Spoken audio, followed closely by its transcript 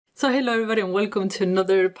So hello everybody and welcome to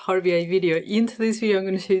another Power BI video. In today's video I'm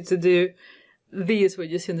going to show you to do this, what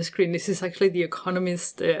you see on the screen. This is actually the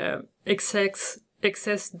Economist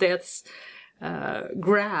excess deaths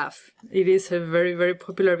graph. It is a very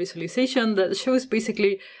popular visualization that shows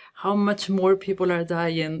basically how much more people are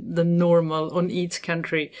dying than normal on each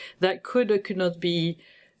country. That could or could not be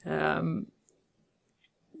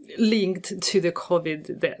linked to the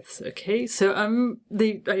COVID deaths. Okay, so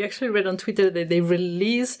I actually read on Twitter that they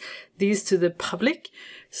release these to the public.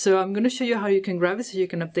 So I'm going to show you how you can grab it so you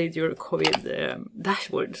can update your COVID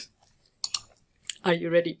dashboards. Are you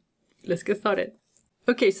ready? Let's get started.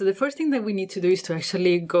 Okay, so the first thing that we need to do is to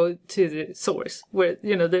actually go to the source where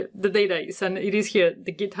the data is, and it is here,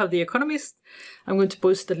 the GitHub, the Economist. I'm going to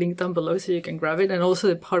post the link down below so you can grab it, and also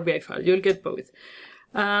the Power BI file. You'll get both.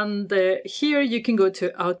 And here you can go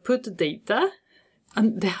to output data,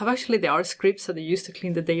 and they are scripts that they use to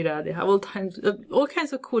clean the data. They have all kinds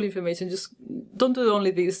of cool information. Just don't do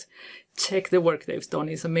only this. Check the work they've done.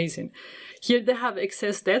 It's amazing. Here they have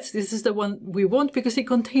excess deaths. This is the one we want because it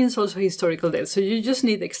contains also historical deaths. So you just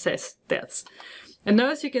need excess deaths. And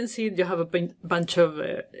now as you can see, you have a bunch of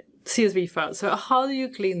CSV files. So how do you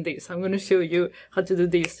clean this? I'm going to show you how to do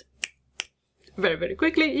this very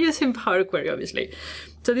quickly using Power Query, obviously.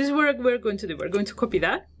 So this is what we're going to do. We're going to copy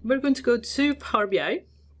that. We're going to go to Power BI,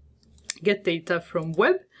 get data from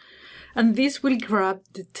web, and this will grab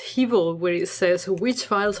the table where it says which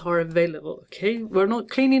files are available. Okay, we're not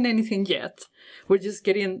cleaning anything yet. We're just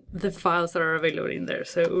getting the files that are available in there.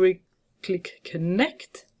 So we click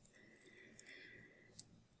connect,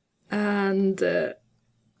 and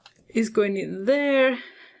it's going in there.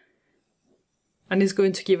 And it's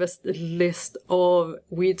going to give us the list of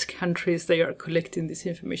which countries they are collecting this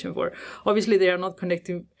information for. Obviously, they are not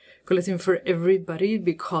collecting for everybody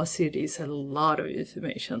because it is a lot of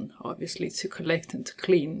information, obviously, to collect and to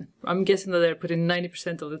clean. I'm guessing that they're putting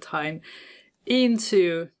 90% of the time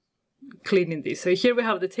into cleaning this. So here we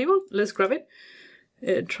have the table. Let's grab it.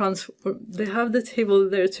 They have the table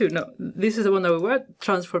there too. No, this is the one that we want.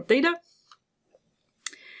 Transform data.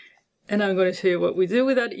 And I'm going to show you what we do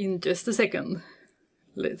with that in just a second.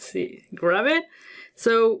 Let's see, grab it.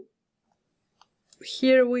 So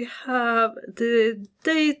here we have the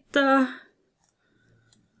data.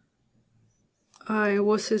 I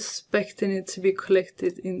was expecting it to be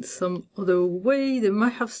collected in some other way. They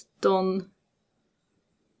might have done.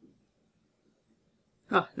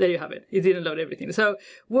 Ah, there you have it. It didn't load everything. So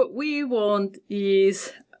what we want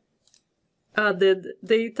is added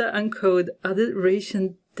data and code, added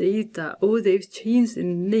Russian data. Oh, they've changed the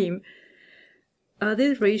name.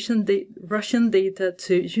 Added Russian data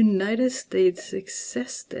to United States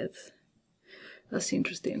excess death. That's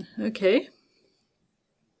interesting. Okay.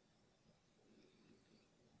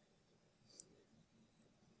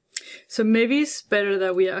 So maybe it's better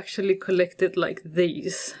that we actually collect it like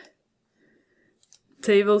these.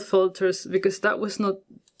 Table filters, because that was not,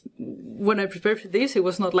 when I prepared for this, it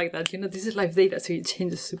was not like that. This is live data, so it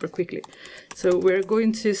changes super quickly. So we're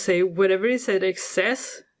going to say whatever is at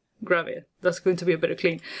excess, grab it. That's going to be a better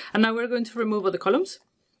clean. And now we're going to remove all the columns.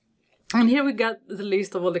 And here we got the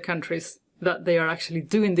list of all the countries that they are actually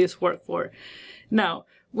doing this work for. Now,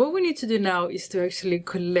 what we need to do now is to actually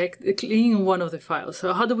clean one of the files.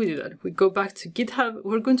 So how do we do that? We go back to GitHub.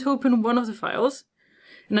 We're going to open one of the files.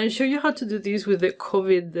 And I'll show you how to do this with the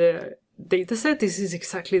COVID dataset. This is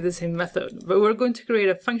exactly the same method, but we're going to create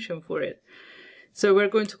a function for it. So we're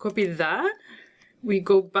going to copy that. We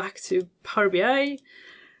go back to Power BI.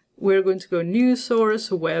 We're going to go new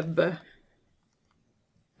source, web,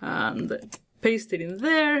 and paste it in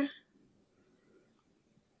there.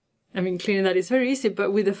 I mean, cleaning that is very easy,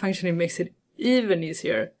 but with the function, it makes it even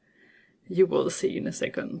easier. You will see in a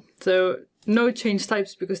second. So no change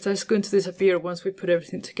types, because that's going to disappear once we put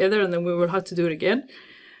everything together, and then we will have to do it again.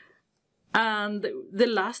 And the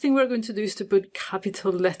last thing we're going to do is to put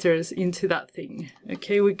capital letters into that thing.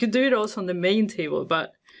 Okay, we could do it also on the main table,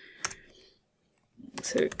 but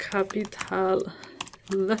so capital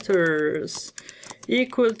letters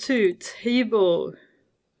equal to table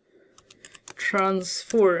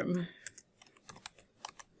transform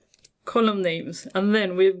column names, and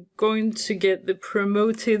then we're going to get the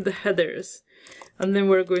promoted headers, and then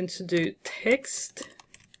we're going to do text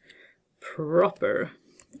proper,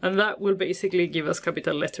 and that will basically give us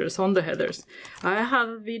capital letters on the headers. I have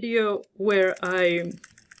a video where I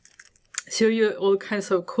show you all kinds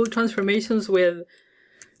of cool transformations with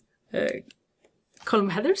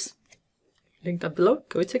column headers. Link down below.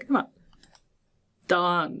 Go check them out.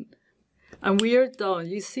 Done. And we are done.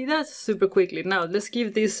 You see that super quickly. Now let's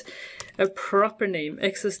give this a proper name,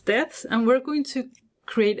 excess deaths, and we're going to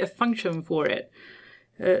create a function for it.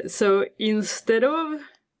 So instead of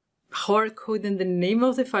hard coding the name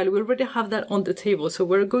of the file, we already have that on the table. So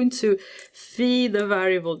we're going to feed a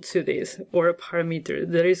variable to this, or a parameter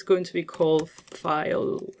that is going to be called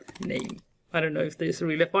file name. I don't know if there's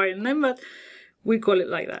really a file name, but we call it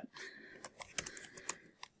like that.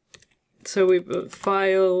 So we put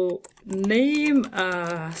file name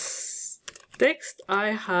as text.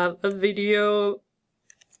 I have a video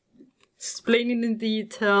explaining in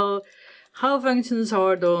detail how functions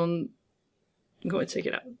are done. Go and check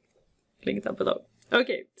it out. Link down below.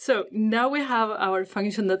 Okay, so now we have our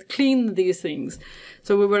function that cleans these things.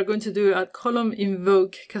 So we were going to do at column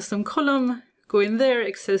invoke custom column, go in there,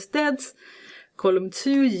 access deaths, column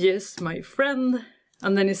 2, yes, my friend,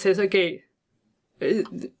 and then it says, okay,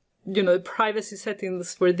 you know, the privacy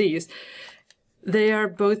settings for these, they are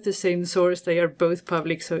both the same source, they are both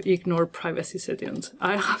public, so ignore privacy settings.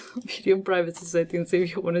 I have a video on privacy settings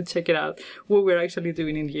if you want to check it out, what we're actually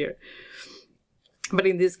doing in here. But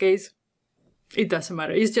in this case, it doesn't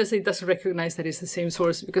matter. It's just it doesn't recognize that it's the same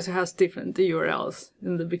source because it has different URLs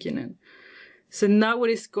in the beginning. So now what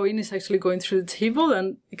it's going is actually going through the table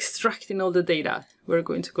and extracting all the data. We're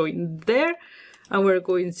going to go in there and we're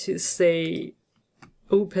going to say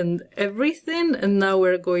open everything, and now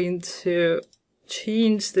we're going to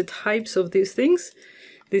change the types of these things.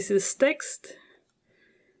 This is text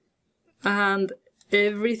and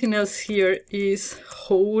everything else here is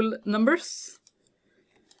whole numbers.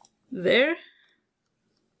 There.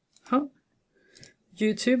 Huh?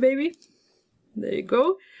 YouTube, baby. There you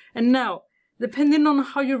go. And now, depending on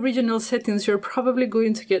how your regional settings, you're probably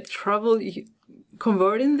going to get trouble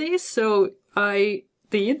converting these. So I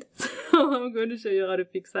did. So I'm going to show you how to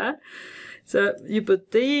fix that. So you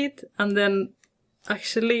put date, and then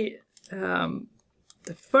actually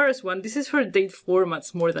the first one, this is for date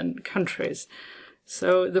formats more than countries.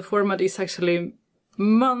 So the format is actually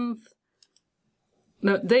month,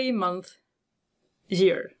 no, day, month,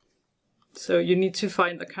 year. So you need to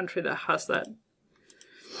find a country that has that.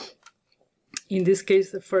 In this case,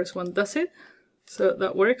 the first one does it. So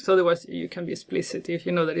that works. Otherwise, you can be explicit if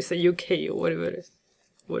you know that it's a UK or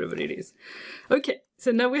whatever it is. Okay,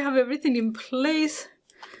 so now we have everything in place.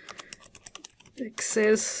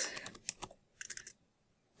 Access,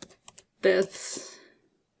 deaths,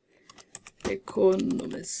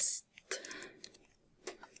 Economist.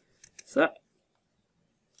 So,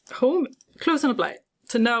 home, close and apply.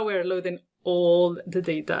 So now we're loading all the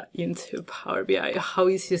data into Power BI. How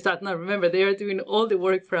easy is that? Now remember, they are doing all the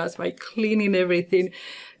work for us by cleaning everything,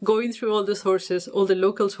 going through all the sources, all the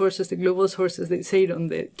local sources, the global sources, they say it on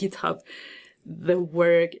the GitHub. The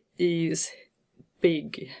work is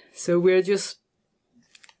big. So we're just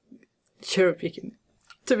cherry picking,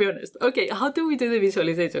 to be honest. Okay, how do we do the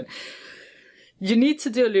visualization? You need to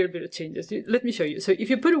do a little bit of changes. Let me show you. So if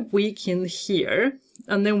you put a week in here,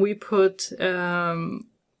 and then we put, let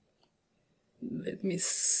me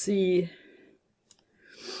see,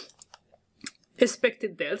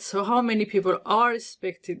 expected deaths. So how many people are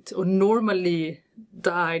expected or normally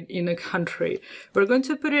died in a country. We're going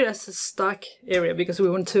to put it as a stack area because we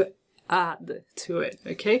want to add to it,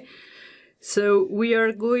 okay? So we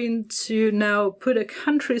are going to now put a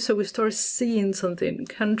country, so we start seeing something,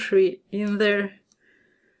 country in there.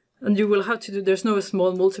 And you will have to do, there's no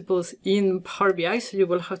small multiples in Power BI, so you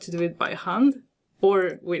will have to do it by hand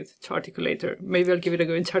or with Charticulator. Maybe I'll give it a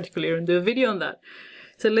go in Charticulator and do a video on that.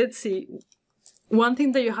 So let's see. One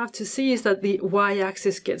thing that you have to see is that the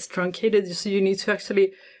y-axis gets truncated, so you need to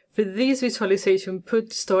actually, for this visualization,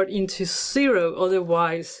 put start into 0,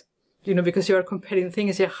 otherwise, you know, because you are comparing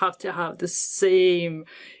things, you have to have the same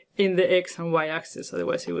in the x and y axis,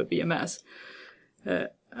 otherwise it would be a mess.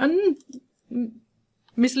 And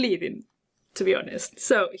misleading, to be honest.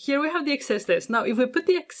 So here we have the excess deaths. Now, if we put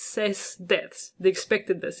the excess deaths, the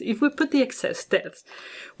expected deaths, if we put the excess deaths,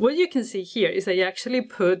 what you can see here is I actually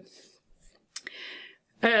put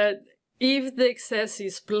if the excess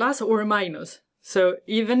is plus or minus. So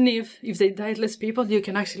even if they died less people, you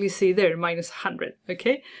can actually see there minus 100,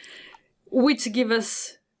 okay? Which give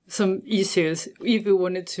us some issues if we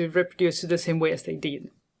wanted to reproduce it the same way as they did.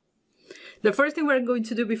 The first thing we're going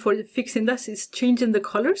to do before fixing this is changing the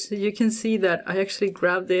colors. So you can see that I actually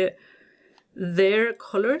grabbed their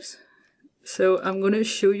colors. So I'm going to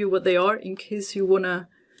show you what they are in case you want to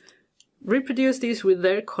reproduce these with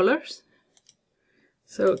their colors.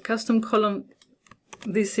 So custom column,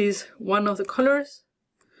 this is one of the colors.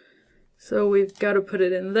 So we've got to put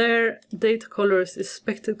it in there. Date colors,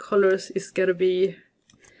 expected colors is got to be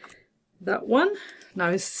that one. Now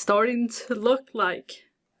it's starting to look like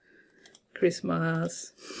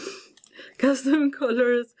Christmas. custom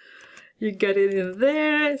colors. You get it in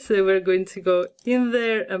there. So we're going to go in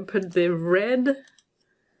there and put the red.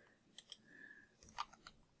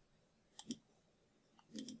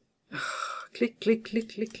 Click, click,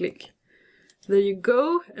 click, click, click. There you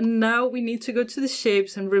go. And now we need to go to the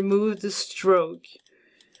shapes and remove the stroke.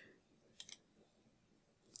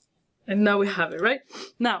 And now we have it, right?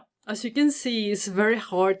 Now, as you can see, it's very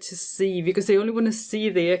hard to see because they only want to see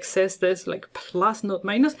the excess that's like plus, not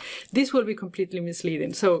minus. This will be completely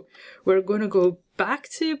misleading. So we're going to go back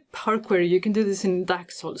to Power Query. You can do this in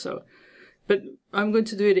DAX also, but I'm going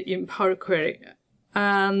to do it in Power Query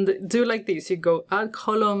and do like this. You go add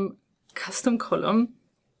column, custom column,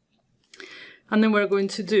 and then we're going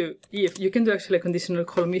to do, if you can do actually a conditional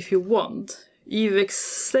column if you want, if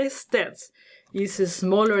excess deaths is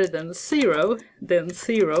smaller than 0, then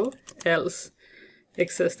 0, else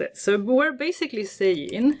excess deaths. So we're basically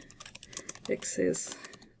saying excess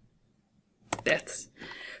deaths.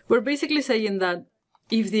 We're basically saying that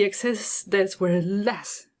if the excess deaths were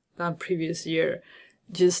less than previous year,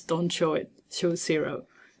 just don't show it, show 0.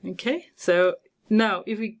 Okay, so now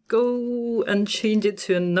if we go and change it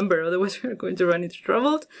to a number, otherwise we're going to run into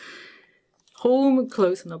trouble. Home,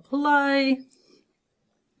 close and apply.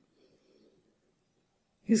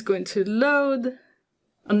 Is going to load,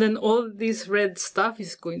 and then all this red stuff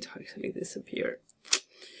is going to actually disappear.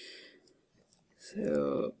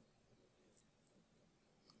 So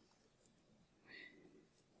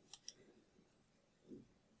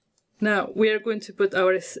now we are going to put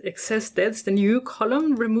our excess deaths, the new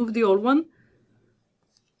column, remove the old one,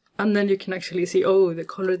 and then you can actually see, oh, the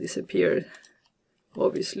color disappeared,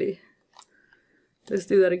 obviously. Let's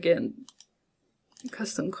do that again.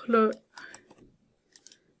 Custom color.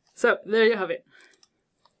 So there you have it.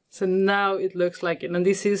 So now it looks like it. And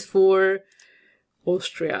this is for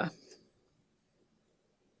Austria.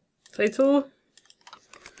 Title,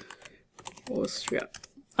 Austria.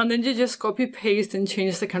 And then you just copy paste and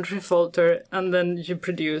change the country filter, and then you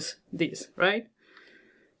produce this, right?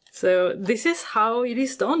 So this is how it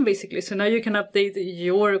is done basically. So now you can update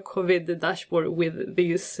your COVID dashboard with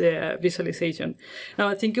this visualization. Now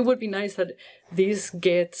I think it would be nice that this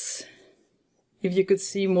gets, if you could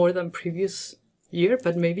see more than previous year,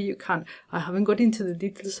 but maybe you can. I haven't got into the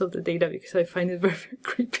details of the data because I find it very, very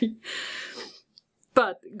creepy.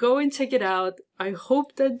 But go and check it out. I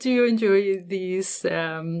hope that you enjoy this,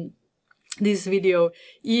 this video.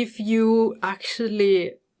 If you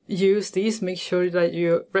actually use these, make sure that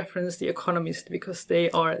you reference the Economist because they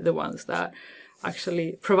are the ones that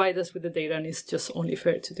actually provide us with the data, and it's just only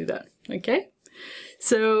fair to do that. Okay?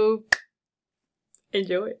 So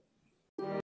enjoy.